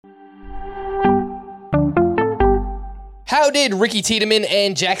How did Ricky Tiedemann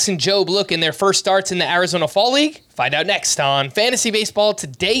and Jackson Jobe look in their first starts in the Arizona Fall League? Find out next on Fantasy Baseball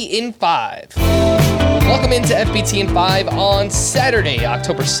Today in 5. Welcome into FBT in 5 on Saturday,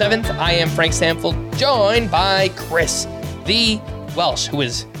 October 7th. I am Frank Stanfield, joined by Chris, the Welsh, who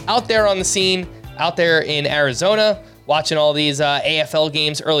is out there on the scene, out there in Arizona, watching all these AFL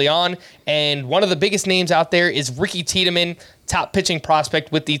games early on. And one of the biggest names out there is Ricky Tiedemann, top pitching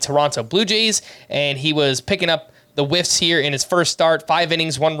prospect with the Toronto Blue Jays. And he was picking up the whiffs here in his first start. 5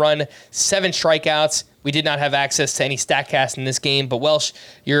 innings, 1 run, 7 strikeouts. We did not have access to any StatCast in this game. But Welsh,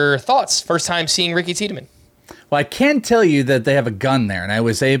 your thoughts? First time seeing Ricky Tiedemann. Well, I can tell you that they have a gun there, and I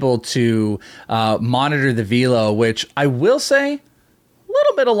was able to monitor the velo, which I will say, a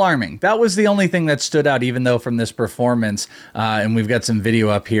little bit alarming. That was the only thing that stood out, even though from this performance, and we've got some video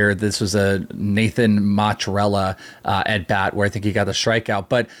up here, this was a Nathan Mozzarella at bat where I think he got the strikeout,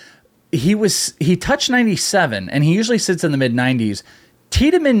 but he touched 97, and he usually sits in the mid-90s.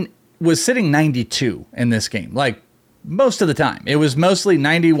 Tiedemann was sitting 92 in this game, like most of the time. It was mostly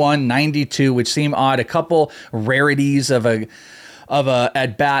 91, 92, which seemed odd. A couple rarities of a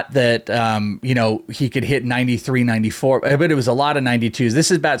at bat that he could hit 93, 94, but it was a lot of 92s.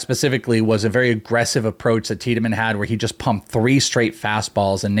 This at bat specifically was a very aggressive approach that Tiedemann had, where he just pumped 3 straight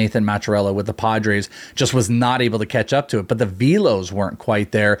fastballs, and Nathan Mozzarella with the Padres just was not able to catch up to it. But the velos weren't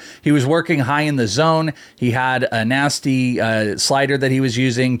quite there. He was working high in the zone. He had a nasty slider that he was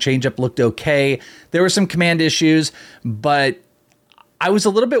using. Changeup looked okay. There were some command issues, but I was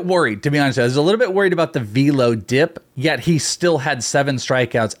a little bit worried, to be honest. I was a little bit worried about the velo dip, yet he still had 7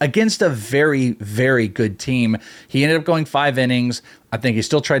 strikeouts against a very, very good team. He ended up going 5 innings. I think he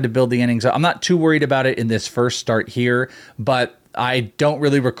still tried to build the innings up. I'm not too worried about it in this first start here, but I don't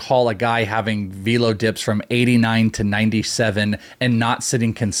really recall a guy having velo dips from 89 to 97 and not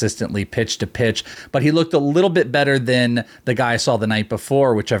sitting consistently pitch to pitch. But he looked a little bit better than the guy I saw the night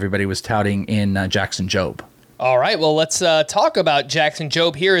before, which everybody was touting in Jackson Jobe. All right, well, let's talk about Jackson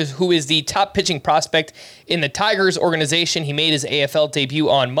Jobe here, who is the top pitching prospect in the Tigers organization. He made his AFL debut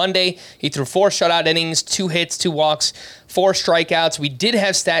on Monday. He threw 4 shutout innings, 2 hits, 2 walks, 4 strikeouts. We did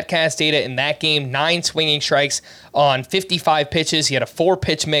have StatCast data in that game, 9 swinging strikes on 55 pitches. He had a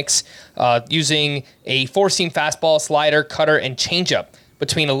 4-pitch mix using a 4-seam fastball, slider, cutter, and changeup.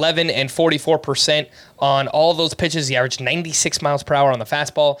 Between 11 and 44% on all those pitches. He averaged 96 miles per hour on the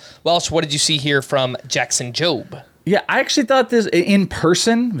fastball. Welsh, what did you see here from Jackson Jobe? Yeah, I actually thought this in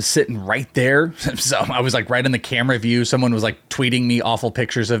person, was sitting right there. So I was like right in the camera view. Someone was like tweeting me awful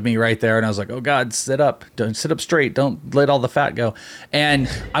pictures of me right there. And I was like, oh God, sit up. Don't sit up straight. Don't let all the fat go. And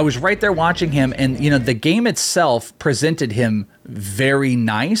I was right there watching him. And, the game itself presented him very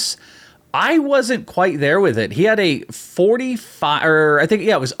nice. I wasn't quite there with it. He had a 45, or I think,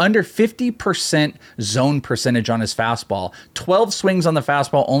 it was under 50% zone percentage on his fastball. 12 swings on the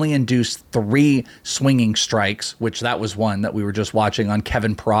fastball, only induced 3 swinging strikes, which that was one that we were just watching on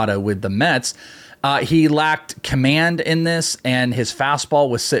Kevin Parada with the Mets. He lacked command in this, and his fastball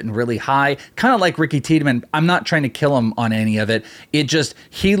was sitting really high, kind of like Ricky Tiedemann. I'm not trying to kill him on any of it.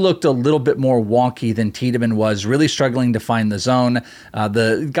 He looked a little bit more wonky than Tiedemann was, really struggling to find the zone.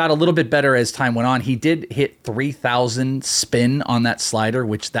 Got a little bit better as time went on. He did hit 3,000 spin on that slider,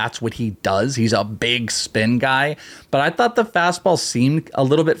 which that's what he does. He's a big spin guy. But I thought the fastball seemed a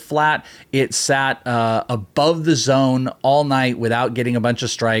little bit flat. It sat above the zone all night without getting a bunch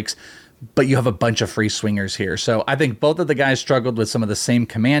of strikes. But you have a bunch of free swingers here. So I think both of the guys struggled with some of the same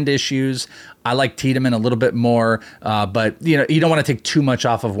command issues. I like Tiedemann a little bit more, but you don't want to take too much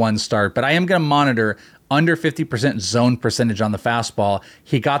off of one start. But I am going to monitor under 50% zone percentage on the fastball.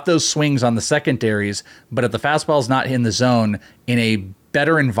 He got those swings on the secondaries, but if the fastball is not in the zone in a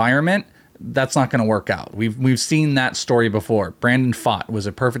better environment, that's not going to work out. We've seen that story before. Brandon Pfaadt was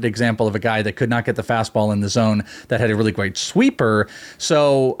a perfect example of a guy that could not get the fastball in the zone that had a really great sweeper.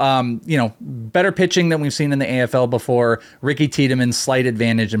 So, better pitching than we've seen in the AFL before. Ricky Tiedemann's slight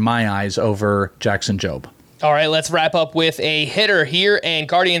advantage in my eyes over Jackson Jobe. All right, let's wrap up with a hitter here. And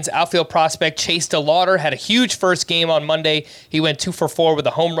Guardians outfield prospect Chase DeLauder had a huge first game on Monday. He went 2 for 4 with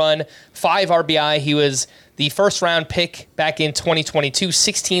a home run, 5 RBI. He was the first-round pick back in 2022,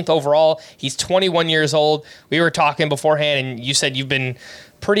 16th overall. He's 21 years old. We were talking beforehand, and you said you've been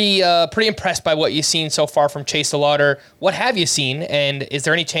pretty impressed by what you've seen so far from Chase DeLauder. What have you seen, and is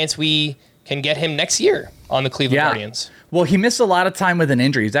there any chance we can get him next year? on the Cleveland Guardians. Well, he missed a lot of time with an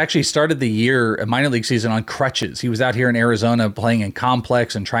injury. He's actually started the year, a minor league season, on crutches. He was out here in Arizona playing in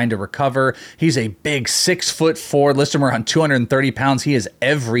complex and trying to recover. He's a big 6'4", listed him around 230 pounds. He is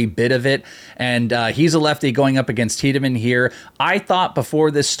every bit of it. And he's a lefty going up against Tiedemann here. I thought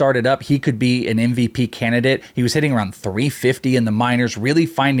before this started up, he could be an MVP candidate. He was hitting around 350 in the minors, really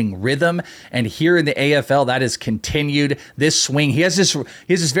finding rhythm. And here in the AFL, that has continued. This swing, he has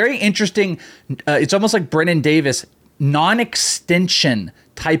this very interesting, it's almost like Brennan Davis, non-extension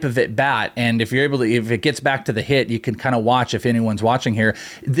type of at bat. And if it gets back to the hit, you can kind of watch, if anyone's watching here,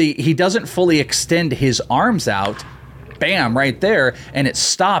 he doesn't fully extend his arms out. Bam, right there, and it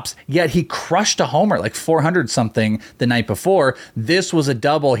stops, yet he crushed a homer, like 400 something the night before. This was a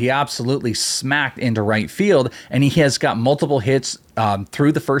double. He absolutely smacked into right field, and he has got multiple hits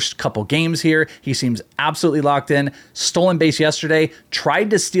through the first couple games here. He seems absolutely locked in. Stolen base yesterday, tried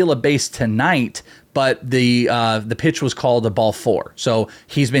to steal a base tonight, but the pitch was called a ball 4. So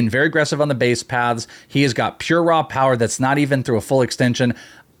he's been very aggressive on the base paths. He has got pure raw power that's not even through a full extension.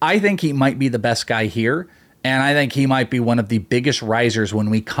 I think he might be the best guy here. And I think he might be one of the biggest risers when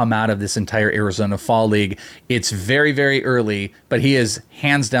we come out of this entire Arizona Fall League. It's very, very early, but he is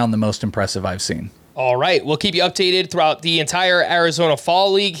hands down the most impressive I've seen. All right. We'll keep you updated throughout the entire Arizona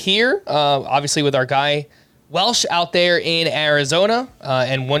Fall League here, obviously with our guy Welsh out there in Arizona.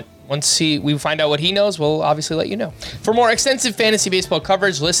 And once we find out what he knows, we'll obviously let you know. For more extensive fantasy baseball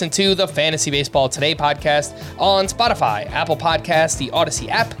coverage, listen to the Fantasy Baseball Today podcast on Spotify, Apple Podcasts, the Odyssey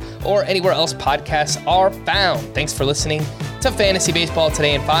app, or anywhere else podcasts are found. Thanks for listening to Fantasy Baseball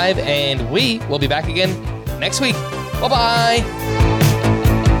Today in 5, and we will be back again next week. Bye-bye.